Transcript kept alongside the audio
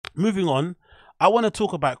moving on, I want to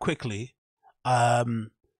talk about quickly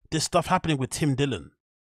this stuff happening with Tim Dillon.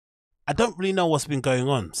 I don't really know what's been going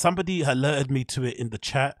on. Somebody alerted me to it in the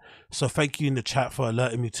chat, so thank you in the chat for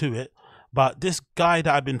alerting me to it. But this guy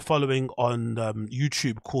that I've been following on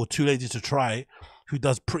YouTube called 2LAZY2TRY, who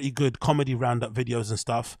does pretty good comedy roundup videos and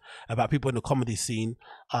stuff about people in the comedy scene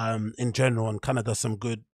in general, and kind of does some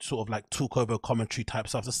good sort of like talk over commentary type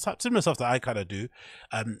stuff, similar stuff that I kind of do.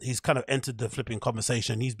 He's kind of entered the flipping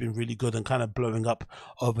conversation. He's been really good and kind of blowing up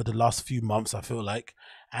over the last few months, I feel like.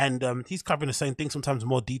 And he's covering the same thing, sometimes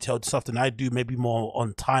more detailed stuff than I do, maybe more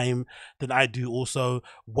on time than I do, also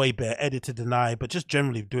way better edited than I, but just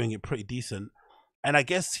generally doing it pretty decent. And I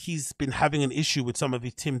guess he's been having an issue with some of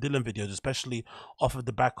his Tim Dillon videos, especially off of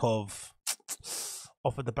the back of the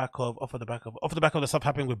stuff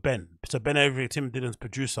happening with Ben. So Ben Avery, Tim Dillon's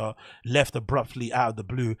producer, left abruptly out of the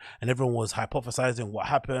blue, and everyone was hypothesizing what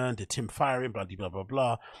happened. Did Tim fire him? Blah blah blah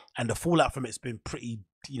blah. And the fallout from it's been pretty,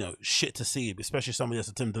 you know, shit to see, especially somebody that's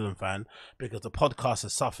a Tim Dillon fan, because the podcast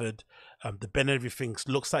has suffered. The Ben Avery thing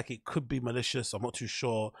looks like it could be malicious. I'm not too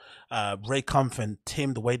sure. Ray Kumpf and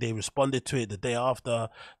Tim, the way they responded to it the day after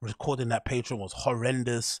recording that Patreon was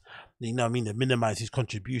horrendous. You know what I mean? They minimized his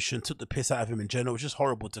contribution, took the piss out of him in general. It was just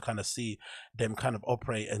horrible to kind of see them kind of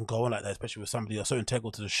operate and go on like that, especially with somebody that's so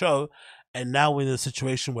integral to the show. And now we're in a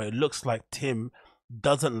situation where it looks like Tim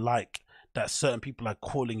doesn't like that certain people are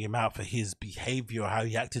calling him out for his behavior, how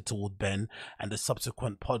he acted toward Ben and the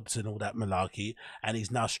subsequent pods and all that malarkey, and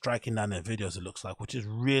he's now striking down their videos, it looks like, which is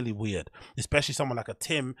really weird, especially someone like a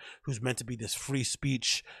Tim who's meant to be this free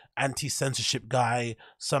speech, anti-censorship guy,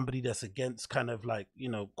 somebody that's against kind of like, you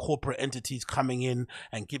know, corporate entities coming in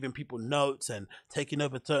and giving people notes and taking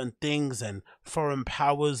over certain things and foreign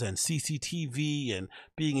powers and CCTV and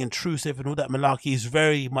being intrusive and all that malarkey. Is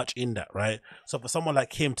very much in that, right? So for someone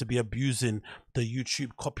like him to be abusing the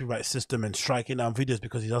YouTube copyright system and striking down videos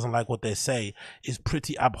because he doesn't like what they say is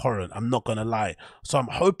pretty abhorrent, I'm not gonna lie. So I'm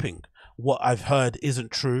hoping what I've heard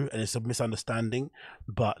isn't true and it's a misunderstanding,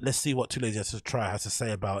 but let's see what 2LAZY2TRY has to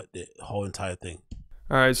say about the whole entire thing.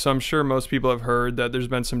 All right, so I'm sure most people have heard that there's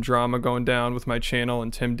been some drama going down with my channel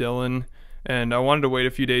and Tim Dillon, and I wanted to wait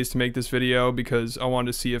a few days to make this video because I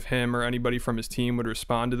wanted to see if him or anybody from his team would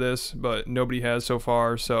respond to this, but nobody has so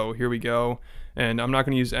far, so here we go. And I'm not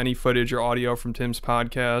going to use any footage or audio from Tim's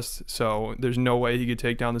podcast, so there's no way he could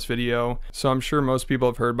take down this video. So I'm sure most people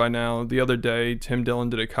have heard by now. The other day, Tim Dillon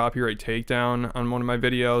did a copyright takedown on one of my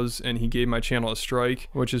videos, and he gave my channel a strike,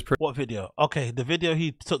 which is pretty... What video? Okay, the video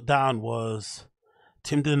he took down was...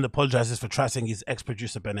 Tim Dillon apologizes for trashing his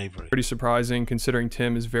ex-producer Ben Avery. Pretty surprising considering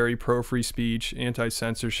Tim is very pro-free speech,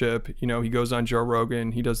 anti-censorship. You know, he goes on Joe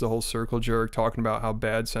Rogan, he does the whole circle jerk talking about how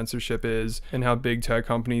bad censorship is and how big tech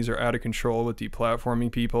companies are out of control with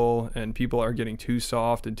deplatforming people and people are getting too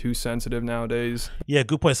soft and too sensitive nowadays. Yeah,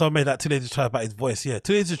 good point. Someone made that 2LAZY2TRY about his voice. Yeah,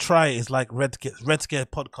 2LAZY2TRY is like Red Scare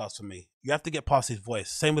podcast for me. You have to get past his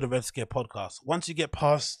voice. Same with the Red Scare podcast. Once you get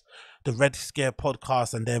past the Red Scare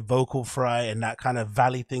podcast and their vocal fry and that kind of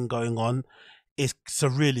valley thing going on, it's a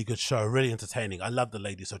really good show, really entertaining. I love the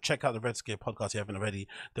ladies. So check out the Red Scare podcast if you haven't already.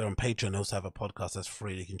 They're on Patreon. They also have a podcast that's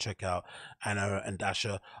free. You can check out Anna and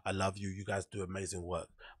Dasha. I love you. You guys do amazing work.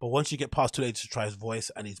 But once you get past 2LAZY2TRY's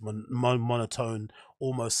voice and his monotone,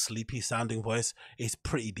 almost sleepy sounding voice, it's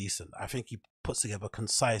pretty decent. I think he puts together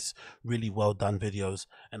concise, really well done videos,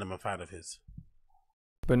 and I'm a fan of his.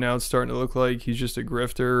 But now it's starting to look like he's just a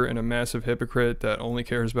grifter and a massive hypocrite that only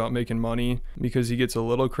cares about making money because he gets a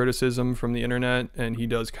little criticism from the internet and he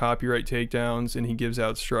does copyright takedowns and he gives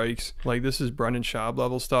out strikes. Like, this is Brendan Schaub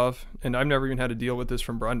level stuff, and I've never even had to deal with this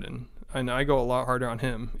from Brendan. And I go a lot harder on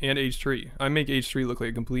him and H3. I make H3 look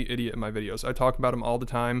like a complete idiot in my videos. I talk about him all the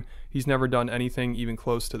time. He's never done anything even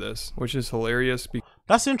close to this, which is hilarious.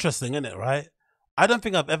 That's interesting, isn't it, right? I don't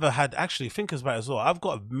think I've ever had, actually, think about it as well. I've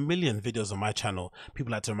got a million videos on my channel.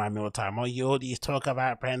 People like to remind me all the time, oh, you always talk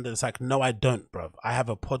about Brendan. It's like, no, I don't, bro. I have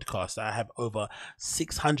a podcast. I have over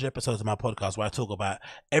 600 episodes of my podcast where I talk about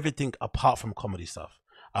everything apart from comedy stuff.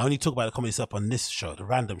 I only talk about the comedy stuff on this show, the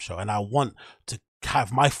random show, and I want to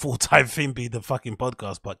have my full-time thing be the fucking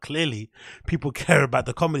podcast, but clearly people care about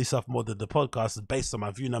the comedy stuff more than the podcast based on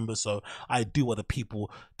my view numbers, so I do what the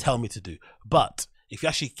people tell me to do. But if you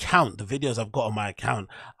actually count the videos I've got on my account,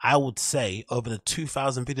 I would say over the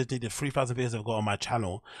 2,000 videos, the 3,000 videos I've got on my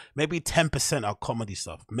channel, maybe 10% are comedy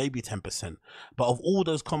stuff, maybe 10%. But of all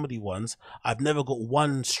those comedy ones, I've never got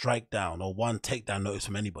one strike down or one takedown notice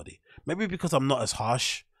from anybody. Maybe because I'm not as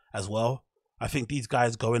harsh as well. I think these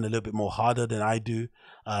guys go in a little bit more harder than I do.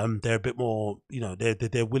 They're a bit more, you know,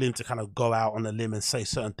 they're willing to kind of go out on a limb and say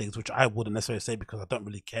certain things, which I wouldn't necessarily say because I don't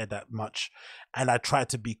really care that much. And I try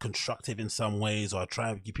to be constructive in some ways, or I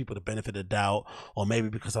try to give people the benefit of the doubt, or maybe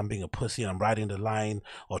because I'm being a pussy and I'm riding the line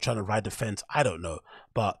or trying to ride the fence. I don't know.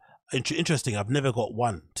 But interesting, I've never got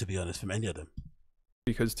one, to be honest, from any of them.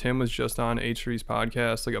 Because Tim was just on H3's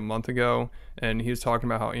podcast like a month ago, and he was talking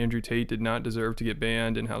about how Andrew Tate did not deserve to get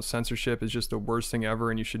banned and how censorship is just the worst thing ever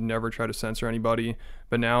and you should never try to censor anybody.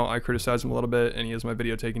 But now I criticize him a little bit and he has my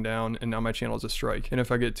video taken down, and now my channel is a strike. And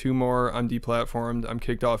if I get 2 more, I'm deplatformed, I'm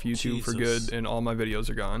kicked off YouTube for good, and all my videos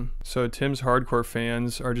are gone. So Tim's hardcore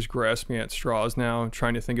fans are just grasping at straws now,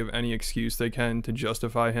 trying to think of any excuse they can to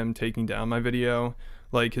justify him taking down my video.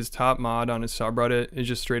 Like, his top mod on his subreddit is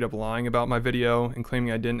just straight up lying about my video and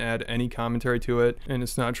claiming I didn't add any commentary to it, and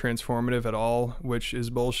it's not transformative at all, which is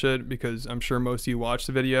bullshit because I'm sure most of you watched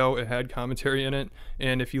the video, it had commentary in it.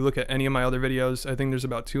 And if you look at any of my other videos, I think there's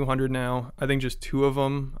about 200 now. I think just 2 of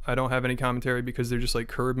them I don't have any commentary because they're just like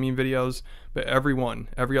curb meme videos, but every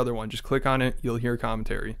other one, just click on it, you'll hear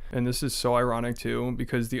commentary. And this is so ironic too,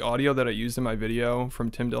 because the audio that I used in my video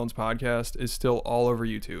from Tim Dillon's podcast is still all over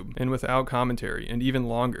YouTube and without commentary, and even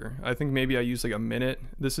longer. I think maybe I used like a minute.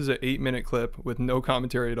 This is an 8-minute clip with no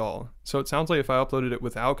commentary at all. So it sounds like if I uploaded it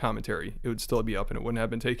without commentary, it would still be up and it wouldn't have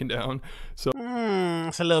been taken down. So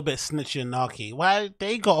it's a little bit snitchy and narky. Well,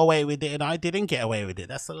 they got away with it and I didn't get away with it.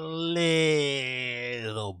 That's a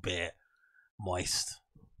little bit moist.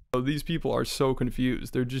 these people are so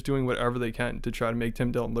confused. They're just doing whatever they can to try to make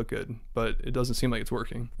Tim Dillon look good, but it doesn't seem like it's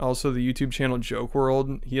working. Also, the YouTube channel Joke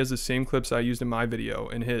World, he has the same clips I used in my video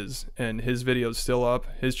and his video is still up.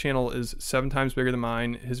 His channel is 7 times bigger than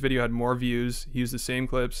mine. His video had more views. He used the same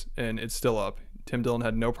clips and it's still up. Tim Dillon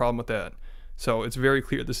had no problem with that. So it's very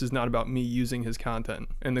clear this is not about me using his content.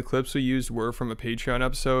 And the clips we used were from a Patreon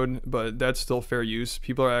episode, but that's still fair use.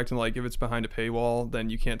 People are acting like if it's behind a paywall,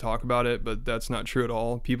 then you can't talk about it, but that's not true at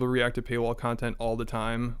all. People react to paywall content all the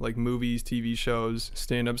time, like movies, TV shows,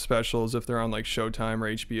 stand-up specials if they're on like Showtime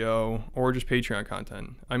or HBO, or just Patreon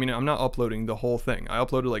content. I mean, I'm not uploading the whole thing. I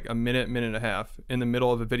uploaded like a minute and a half in the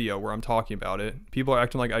middle of a video where I'm talking about it. People are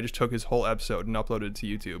acting like I just took his whole episode and uploaded it to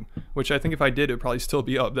YouTube, which I think if I did, it'd probably still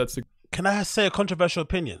be up. Can I say a controversial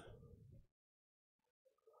opinion?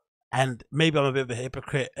 And maybe I'm a bit of a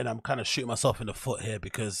hypocrite and I'm kind of shooting myself in the foot here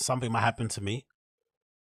because something might happen to me.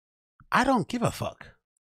 I don't give a fuck.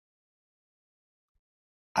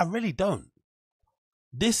 I really don't.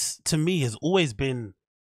 This, to me, has always been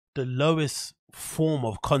the lowest form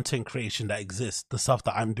of content creation that exists, the stuff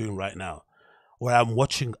that I'm doing right now, where I'm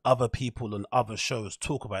watching other people on other shows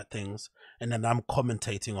talk about things and then I'm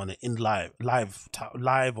commentating on it in live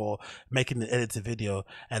or making an edited video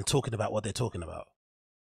and talking about what they're talking about.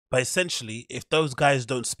 But essentially, if those guys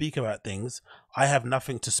don't speak about things, I have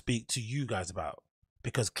nothing to speak to you guys about,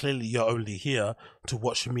 because clearly you're only here to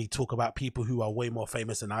watch me talk about people who are way more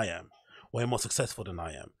famous than I am, way more successful than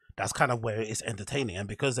I am. That's kind of where it's entertaining, and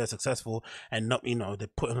because they're successful and not, you know, they're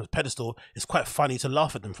put on a pedestal, it's quite funny to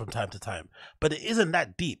laugh at them from time to time. But it isn't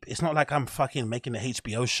that deep. It's not like I'm fucking making an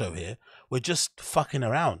HBO show here. We're just fucking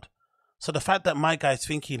around. So the fact that my guy's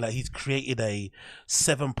thinking like he's created a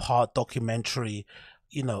 7-part documentary,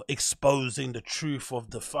 you know, exposing the truth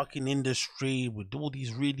of the fucking industry with all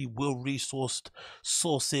these really well-resourced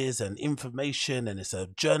sources and information, and it's a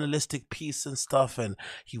journalistic piece and stuff, and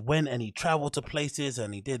he went and he traveled to places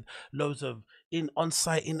and he did loads of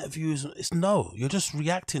on-site interviews. It's no, you're just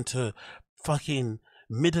reacting to fucking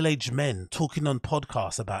middle-aged men talking on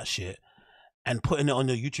podcasts about shit and putting it on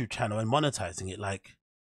your YouTube channel and monetizing it. Like,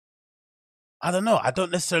 I don't know, I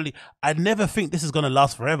never think this is going to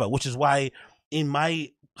last forever, which is why, in my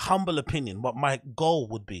humble opinion, what my goal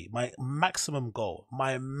would be, my maximum goal,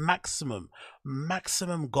 right?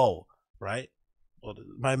 Or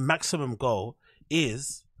my maximum goal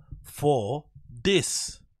is for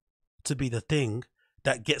this to be the thing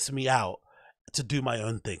that gets me out to do my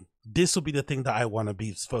own thing. This will be the thing that I want to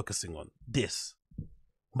be focusing on. This,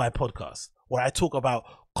 my podcast, where I talk about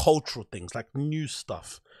cultural things like new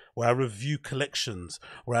stuff, where I review collections,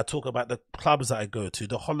 where I talk about the clubs that I go to,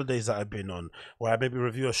 the holidays that I've been on, where I maybe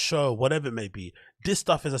review a show, whatever it may be. This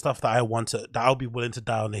stuff is the stuff that I'll be willing to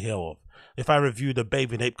die on the hill of. If I review the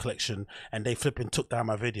Bathing Ape collection and they flipping took down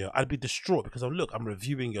my video, I'd be distraught because I'm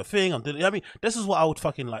reviewing your thing. I mean, this is what I would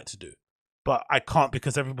fucking like to do, but I can't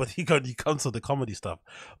because everybody comes to the comedy stuff.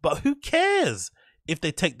 But who cares if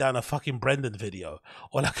they take down a fucking Brendan video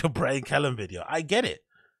or like a Brian Callen video? I get it.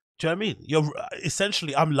 Do you know what I mean?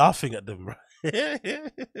 Essentially, I'm laughing at them, right?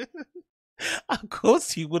 I'm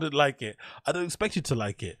course you wouldn't like it. I don't expect you to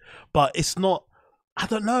like it, but it's not. I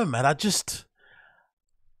don't know, man. I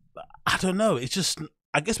don't know. It's just.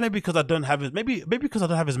 I guess maybe because I don't have it. Maybe because I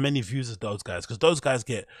don't have as many views as those guys. Because those guys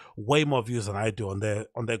get way more views than I do on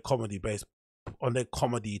their comedy base, on their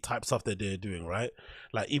comedy type stuff that they're doing. Right?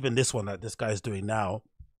 Like even this one that this guy's doing now.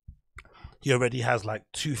 He already has like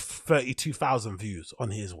 32,000 views on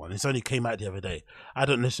his one. It's only came out the other day. I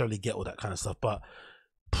don't necessarily get all that kind of stuff, but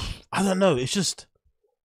I don't know. It's just,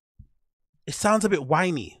 it sounds a bit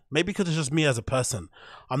whiny. Maybe because it's just me as a person.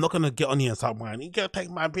 I'm not going to get on here and start whining. You gotta take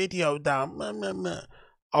my video down. Meh, meh, meh.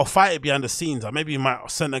 I'll fight it behind the scenes. Or maybe you might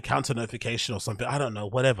send a counter notification or something. I don't know.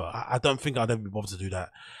 Whatever. I don't think I'll ever be bothered to do that.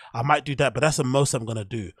 I might do that, but that's the most I'm going to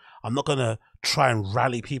do. I'm not going to try and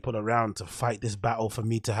rally people around to fight this battle for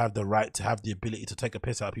me to have the right, to have the ability to take a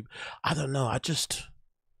piss out of people. I don't know. I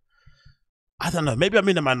don't know. Maybe I'm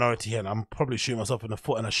in the minority here and I'm probably shooting myself in the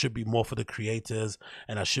foot and I should be more for the creators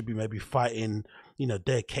and I should be maybe fighting, you know,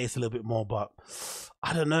 their case a little bit more. But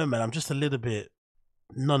I don't know, man. I'm just a little bit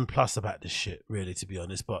nonplussed about this shit, really, to be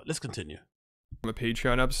honest. But let's continue. A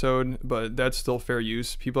Patreon episode, but that's still fair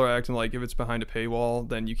use. People are acting like if it's behind a paywall,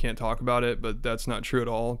 then you can't talk about it, but that's not true at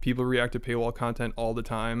all. People react to paywall content all the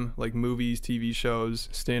time, like movies, TV shows,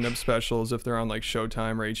 stand-up specials if they're on like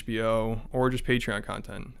Showtime or HBO, or just Patreon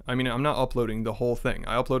content. I mean, I'm not uploading the whole thing.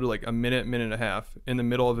 I uploaded like a minute and a half in the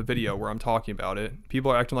middle of a video where I'm talking about it.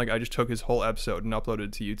 People are acting like I just took his whole episode and uploaded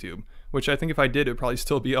it to YouTube, which I think if I did, it'd probably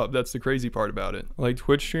still be up. That's the crazy part about it. Like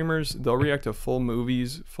Twitch streamers, they'll react to full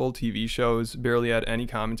movies, full TV shows, barely add any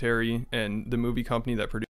commentary, and the movie company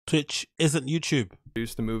that produced Twitch isn't YouTube.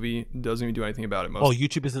 The movie doesn't even do anything about it most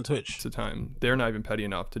YouTube isn't Twitch. Of the time. They're not even petty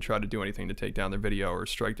enough to try to do anything to take down their video or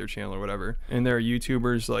strike their channel or whatever. And there are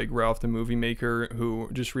YouTubers like Ralph the Movie Maker who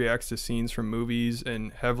just reacts to scenes from movies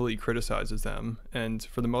and heavily criticizes them. And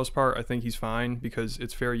for the most part, I think he's fine because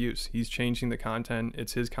it's fair use. He's changing the content.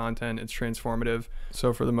 It's his content. It's transformative.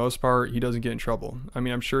 So for the most part, he doesn't get in trouble. I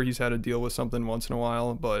mean, I'm sure he's had to deal with something once in a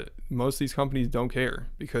while, but most of these companies don't care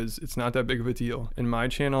because it's not that big of a deal. In my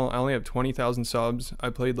channel, I only have 20,000 subs.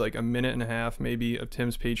 I played like a minute and a half maybe of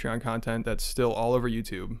Tim's Patreon content that's still all over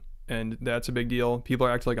YouTube. And that's a big deal. People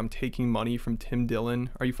are acting like I'm taking money from Tim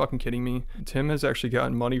Dillon. Are you fucking kidding me? Tim has actually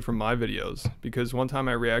gotten money from my videos because one time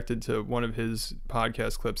I reacted to one of his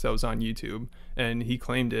podcast clips that was on YouTube and he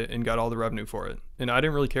claimed it and got all the revenue for it. And I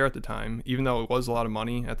didn't really care at the time, even though it was a lot of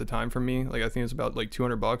money at the time for me. Like I think it's about like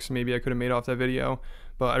 $200 maybe I could have made off that video,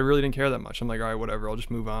 but I really didn't care that much. I'm like, all right, whatever, I'll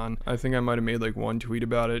just move on. I think I might have made like one tweet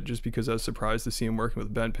about it just because I was surprised to see him working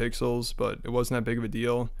with Bent Pixels, but it wasn't that big of a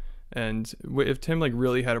deal. And if Tim like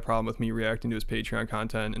really had a problem with me reacting to his Patreon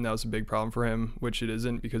content and that was a big problem for him, which it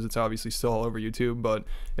isn't because it's obviously still all over YouTube, but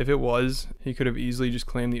if it was, he could have easily just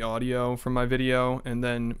claimed the audio from my video and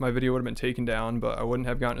then my video would have been taken down, but I wouldn't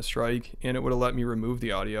have gotten a strike and it would have let me remove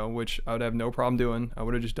the audio, which I would have no problem doing. I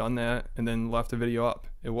would have just done that and then left the video up.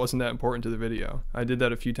 It wasn't that important to the video. I did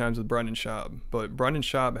that a few times with Brendan Schaub, but Brendan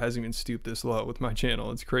Schaub hasn't even stooped this low with my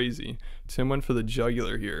channel. It's crazy. Tim went for the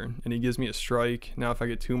jugular here and he gives me a strike. Now if I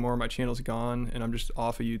get two more, my channel's gone and I'm just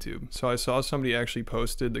off of YouTube. So I saw somebody actually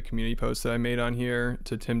posted the community post that I made on here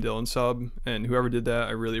to Tim Dillon sub, and whoever did that,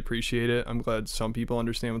 I really appreciate it. I'm glad some people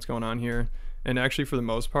understand what's going on here. And actually for the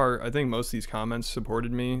most part, I think most of these comments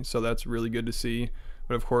supported me, so that's really good to see.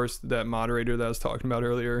 But of course, that moderator that I was talking about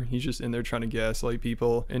earlier, he's just in there trying to gaslight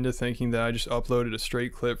people into thinking that I just uploaded a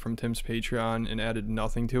straight clip from Tim's Patreon and added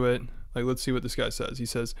nothing to it. Like, let's see what this guy says. He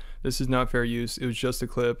says, "This is not fair use. It was just a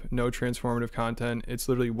clip, no transformative content. It's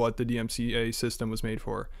literally what the DMCA system was made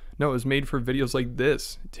for." No, it was made for videos like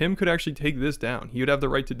this. Tim could actually take this down. He would have the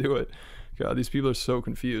right to do it. God, these people are so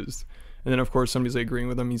confused. And then of course somebody's like agreeing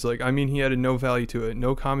with him. He's like, I mean, he added no value to it,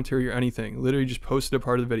 no commentary or anything. Literally just posted a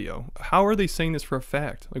part of the video. How are they saying this for a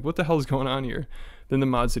fact? Like, what the hell is going on here? Then the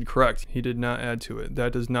mod said, correct, he did not add to it.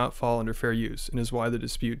 That does not fall under fair use and is why the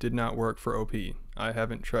dispute did not work for OP. I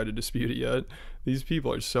haven't tried to dispute it yet. These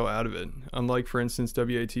people are so out of it. Unlike, for instance,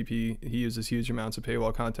 WATP, he uses huge amounts of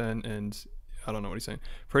paywall content and I don't know what he's saying.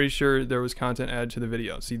 Pretty sure there was content added to the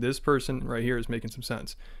video. See, this person right here is making some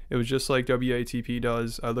sense. It was just like WATP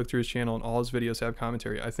does. I looked through his channel and all his videos have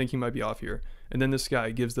commentary. I think he might be off here. And then this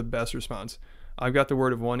guy gives the best response. I've got the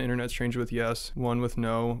word of one internet stranger with yes, one with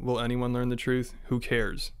no. Will anyone learn the truth? Who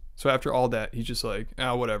cares? So after all that, he's just like,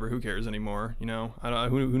 whatever, who cares anymore? You know,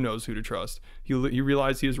 who knows who to trust? He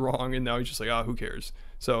realized he was wrong and now he's just like, who cares?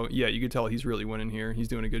 So yeah, you could tell he's really winning here. He's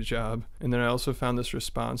doing a good job. And then I also found this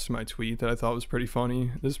response to my tweet that I thought was pretty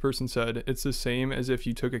funny. This person said, it's the same as if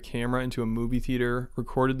you took a camera into a movie theater,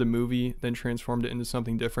 recorded the movie, then transformed it into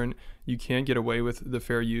something different. You can't get away with the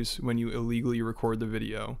fair use when you illegally record the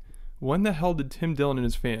video. When the hell did Tim Dillon and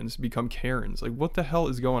his fans become Karens? Like, what the hell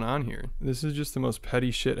is going on here? This is just the most petty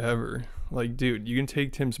shit ever. Like, dude, you can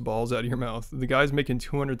take Tim's balls out of your mouth. The guy's making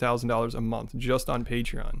 $200,000 a month just on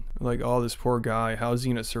Patreon. Like, oh, this poor guy, how's he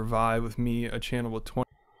gonna survive with me, a channel with 20?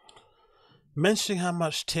 Mentioning how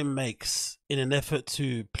much Tim makes in an effort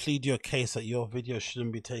to plead your case that your video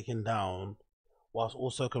shouldn't be taken down, whilst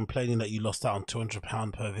also complaining that you lost out on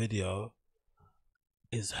 £200 per video,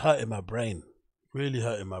 is hurting my brain. Really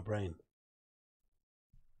hurting my brain.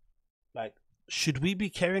 Like, should we be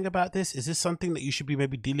caring about this? Is this something that you should be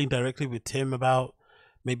maybe dealing directly with Tim about?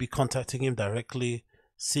 Maybe contacting him directly,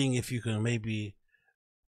 seeing if you can maybe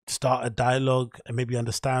start a dialogue and maybe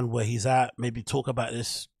understand where he's at, maybe talk about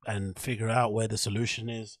this and figure out where the solution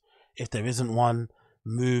is. If there isn't one,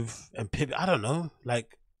 move and pivot. I don't know.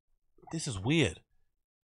 Like, this is weird.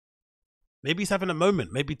 Maybe he's having a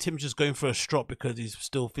moment. Maybe Tim's just going for a strop because he's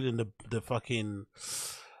still feeling the fucking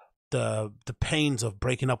the pains of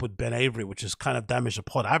breaking up with Ben Avery, which has kind of damaged the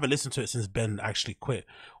pod. I haven't listened to it since Ben actually quit.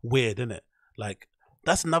 Weird, isn't it? Like,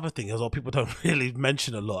 that's another thing as well. People don't really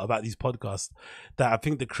mention a lot about these podcasts that I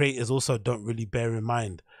think the creators also don't really bear in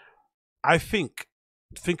mind. I think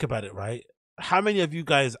about it, right? How many of you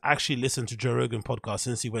guys actually listened to Joe Rogan podcast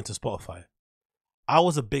since he went to Spotify? I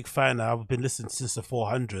was a big fan. I've been listening since the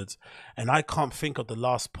 400s, and I can't think of the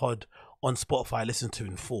last pod on Spotify I listened to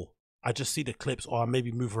in full. I just see the clips, or I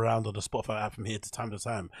maybe move around on the Spotify app from here to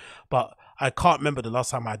time, but I can't remember the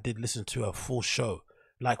last time I did listen to a full show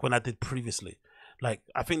like when I did previously. Like,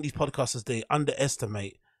 I think these podcasters, they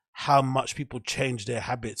underestimate how much people change their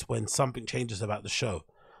habits when something changes about the show.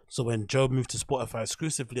 So when Joe moved to Spotify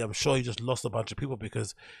exclusively, I'm sure he just lost a bunch of people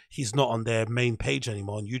because he's not on their main page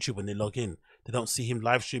anymore on YouTube. When they log in, they don't see him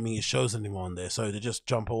live streaming his shows anymore on there. So they just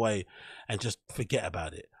jump away and just forget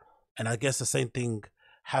about it. And I guess the same thing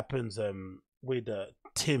happens with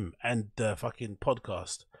Tim and the fucking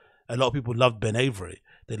podcast. A lot of people loved Ben Avery.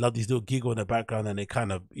 They loved his little giggle in the background, and they kind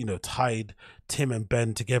of, you know, tied Tim and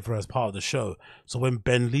Ben together as part of the show. So when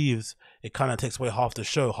Ben leaves, it kind of takes away half the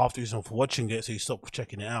show, half the reason for watching it, so you stop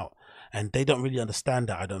checking it out. And they don't really understand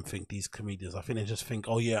that, I don't think, these comedians. I think they just think,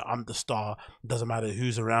 oh yeah, I'm the star. It doesn't matter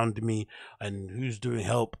who's around me and who's doing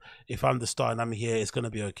help. If I'm the star and I'm here, it's going to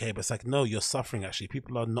be okay. But it's like, no, you're suffering, actually.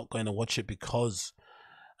 People are not going to watch it because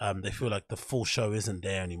they feel like the full show isn't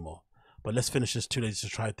there anymore. But let's finish this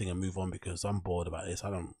 2LAZY2TRY thing and move on because I'm bored about this.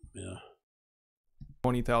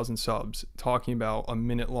 20,000 subs talking about a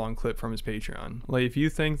minute-long clip from his Patreon. Like, if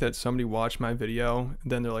you think that somebody watched my video,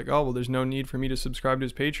 then they're like, oh, well, there's no need for me to subscribe to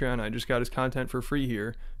his Patreon. I just got his content for free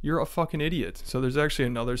here. You're a fucking idiot. So there's actually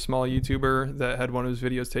another small YouTuber that had one of his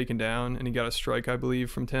videos taken down, and he got a strike, I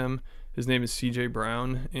believe, from Tim. His name is CJ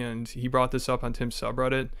Brown, and he brought this up on Tim's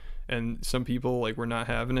subreddit. And some people were not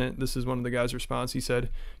having it. This is one of the guy's response. He said,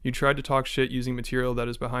 you tried to talk shit using material that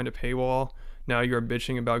is behind a paywall. Now you're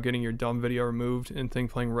bitching about getting your dumb video removed and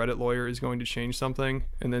think playing Reddit lawyer is going to change something.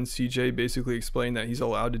 And then CJ basically explained that he's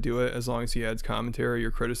allowed to do it as long as he adds commentary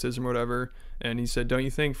or criticism or whatever. And he said, don't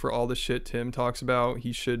you think for all the shit Tim talks about,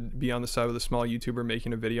 he should be on the side with a small YouTuber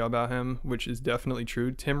making a video about him, which is definitely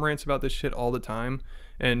true. Tim rants about this shit all the time.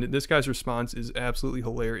 And this guy's response is absolutely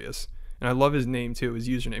hilarious. And I love his name too, his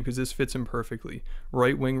username, because this fits him perfectly.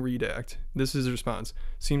 Right wing redact. This is his response.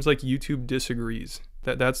 Seems like YouTube disagrees.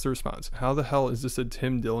 That's the response. How the hell is this a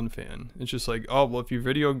Tim Dillon fan? It's just like, oh, well, if your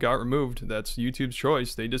video got removed, that's YouTube's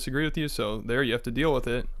choice. They disagree with you, so there, you have to deal with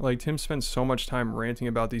it. Like, Tim spends so much time ranting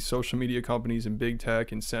about these social media companies and big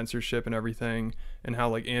tech and censorship and everything, and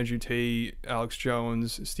how Andrew Tate, Alex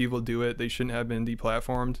Jones, Steve will do it. They shouldn't have been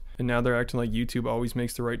deplatformed. And now they're acting like YouTube always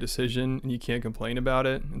makes the right decision and you can't complain about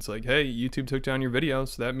it. It's like, hey, YouTube took down your video,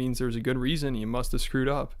 so that means there's a good reason. You must have screwed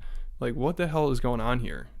up. Like, what the hell is going on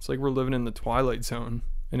here? It's like we're living in the Twilight Zone.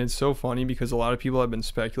 And it's so funny because a lot of people have been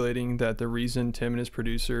speculating that the reason Tim and his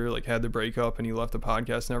producer had the breakup and he left the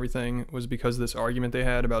podcast and everything was because of this argument they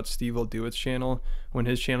had about Steve Will Do It's channel. When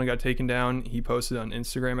his channel got taken down, he posted on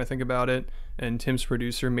Instagram, I think, about it, and Tim's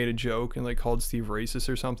producer made a joke and called Steve racist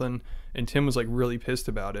or something, and Tim was really pissed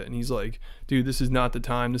about it, and he's like, dude, this is not the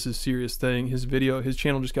time, this is a serious thing, his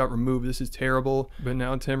channel just got removed, this is terrible. But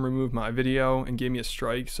now Tim removed my video and gave me a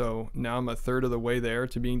strike, so now I'm a third of the way there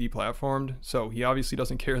to being deplatformed, so he obviously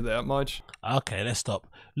doesn't care that much. Okay, let's stop.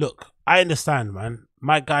 Look, I understand, man.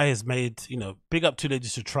 My guy has made, big up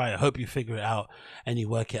 2LAZY2TRY. I hope you figure it out and you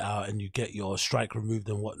work it out and you get your strike removed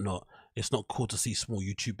and whatnot. It's not cool to see small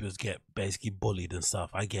YouTubers get basically bullied and stuff.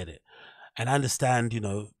 I get it. And I understand,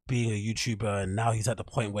 being a YouTuber, and now he's at the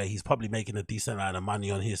point where he's probably making a decent amount of money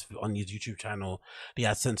on his YouTube channel. The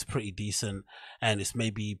AdSense pretty decent, and it's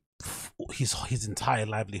maybe his entire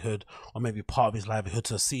livelihood, or maybe part of his livelihood,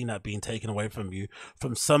 to seeing that being taken away from you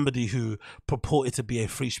from somebody who purported to be a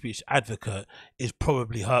free speech advocate is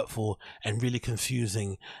probably hurtful and really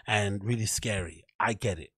confusing and really scary. I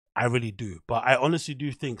get it, I really do, but I honestly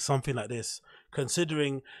do think something like this,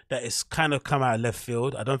 considering that it's kind of come out of left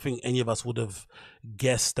field, I don't think any of us would have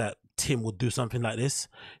guessed that Tim would do something like this.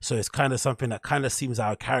 So it's kind of something that kind of seems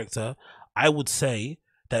out of character. I would say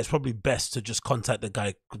that it's probably best to just contact the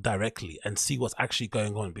guy directly and see what's actually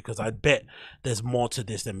going on, because I bet there's more to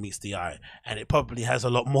this than meets the eye, and it probably has a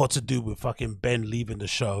lot more to do with fucking Ben leaving the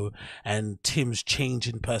show and Tim's change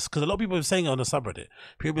in person. Because a lot of people have been saying it on the subreddit.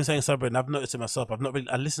 People have been saying subreddit, and I've noticed it myself.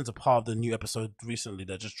 I listened to part of the new episode recently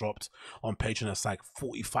that just dropped on Patreon. It's like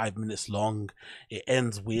 45 minutes long. It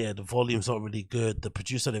ends weird. The volume's not really good. The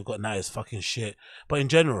producer they've got now is fucking shit. But in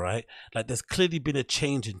general, right, like there's clearly been a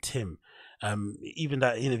change in Tim. Even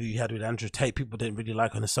that interview you had with Andrew Tate, people didn't really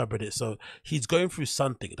like on the subreddit. So he's going through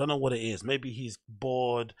something. I don't know what it is. Maybe he's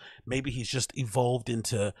bored. Maybe he's just evolved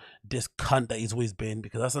into this cunt that he's always been,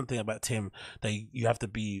 because that's something about Tim that you have to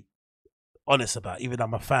be honest about. Even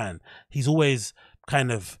I'm a fan. He's always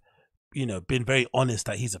kind of, you know, been very honest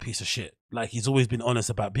that he's a piece of shit. Like, he's always been honest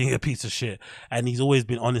about being a piece of shit, and he's always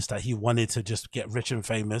been honest that he wanted to just get rich and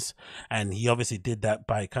famous, and he obviously did that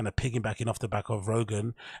by kind of piggybacking off the back of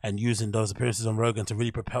Rogan and using those appearances on Rogan to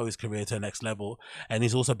really propel his career to the next level. And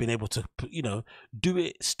he's also been able to, you know, do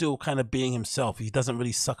it still kind of being himself. He doesn't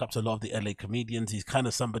really suck up to a lot of the LA comedians. He's kind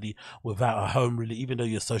of somebody without a home, really. Even though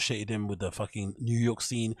you associated him with the fucking New York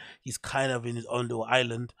scene, he's kind of in his own little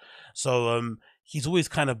island. So he's always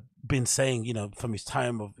kind of been saying, you know, from his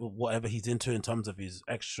time of whatever he's into in terms of his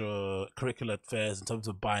extracurricular affairs, in terms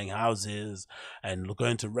of buying houses and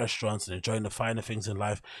going to restaurants and enjoying the finer things in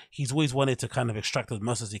life, he's always wanted to kind of extract as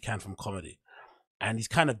much as he can from comedy. And he's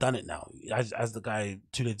kind of done it now. As the guy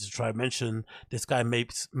 2LAZY2TRY mentioned, this guy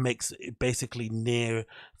makes basically near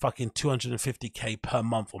fucking 250k per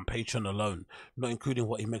month on Patreon alone, not including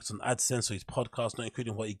what he makes on AdSense or his podcast, not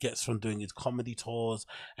including what he gets from doing his comedy tours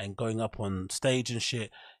and going up on stage and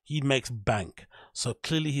shit. He makes bank. So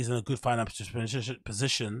clearly he's in a good financial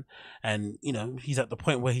position, and you know, he's at the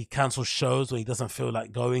point where he cancels shows when he doesn't feel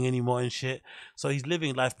like going anymore and shit. So he's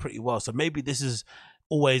living life pretty well. So maybe this is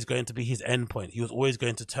always going to be his end point. He was always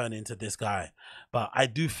going to turn into this guy. But I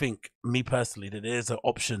do think, me personally, that there is an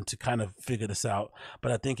option to kind of figure this out.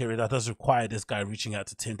 But I think that does require this guy reaching out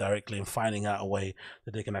to Tim directly and finding out a way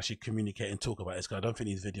that they can actually communicate and talk about this. Because I don't think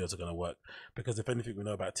these videos are going to work. Because if anything we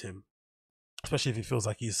know about Tim, especially if he feels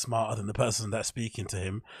like he's smarter than the person that's speaking to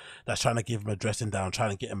him, that's trying to give him a dressing down,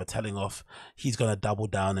 trying to get him a telling off, he's going to double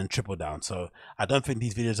down and triple down. So I don't think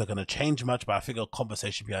these videos are going to change much, but I think a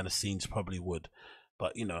conversation behind the scenes probably would.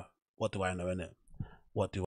 But, you know, what do I know, innit? What do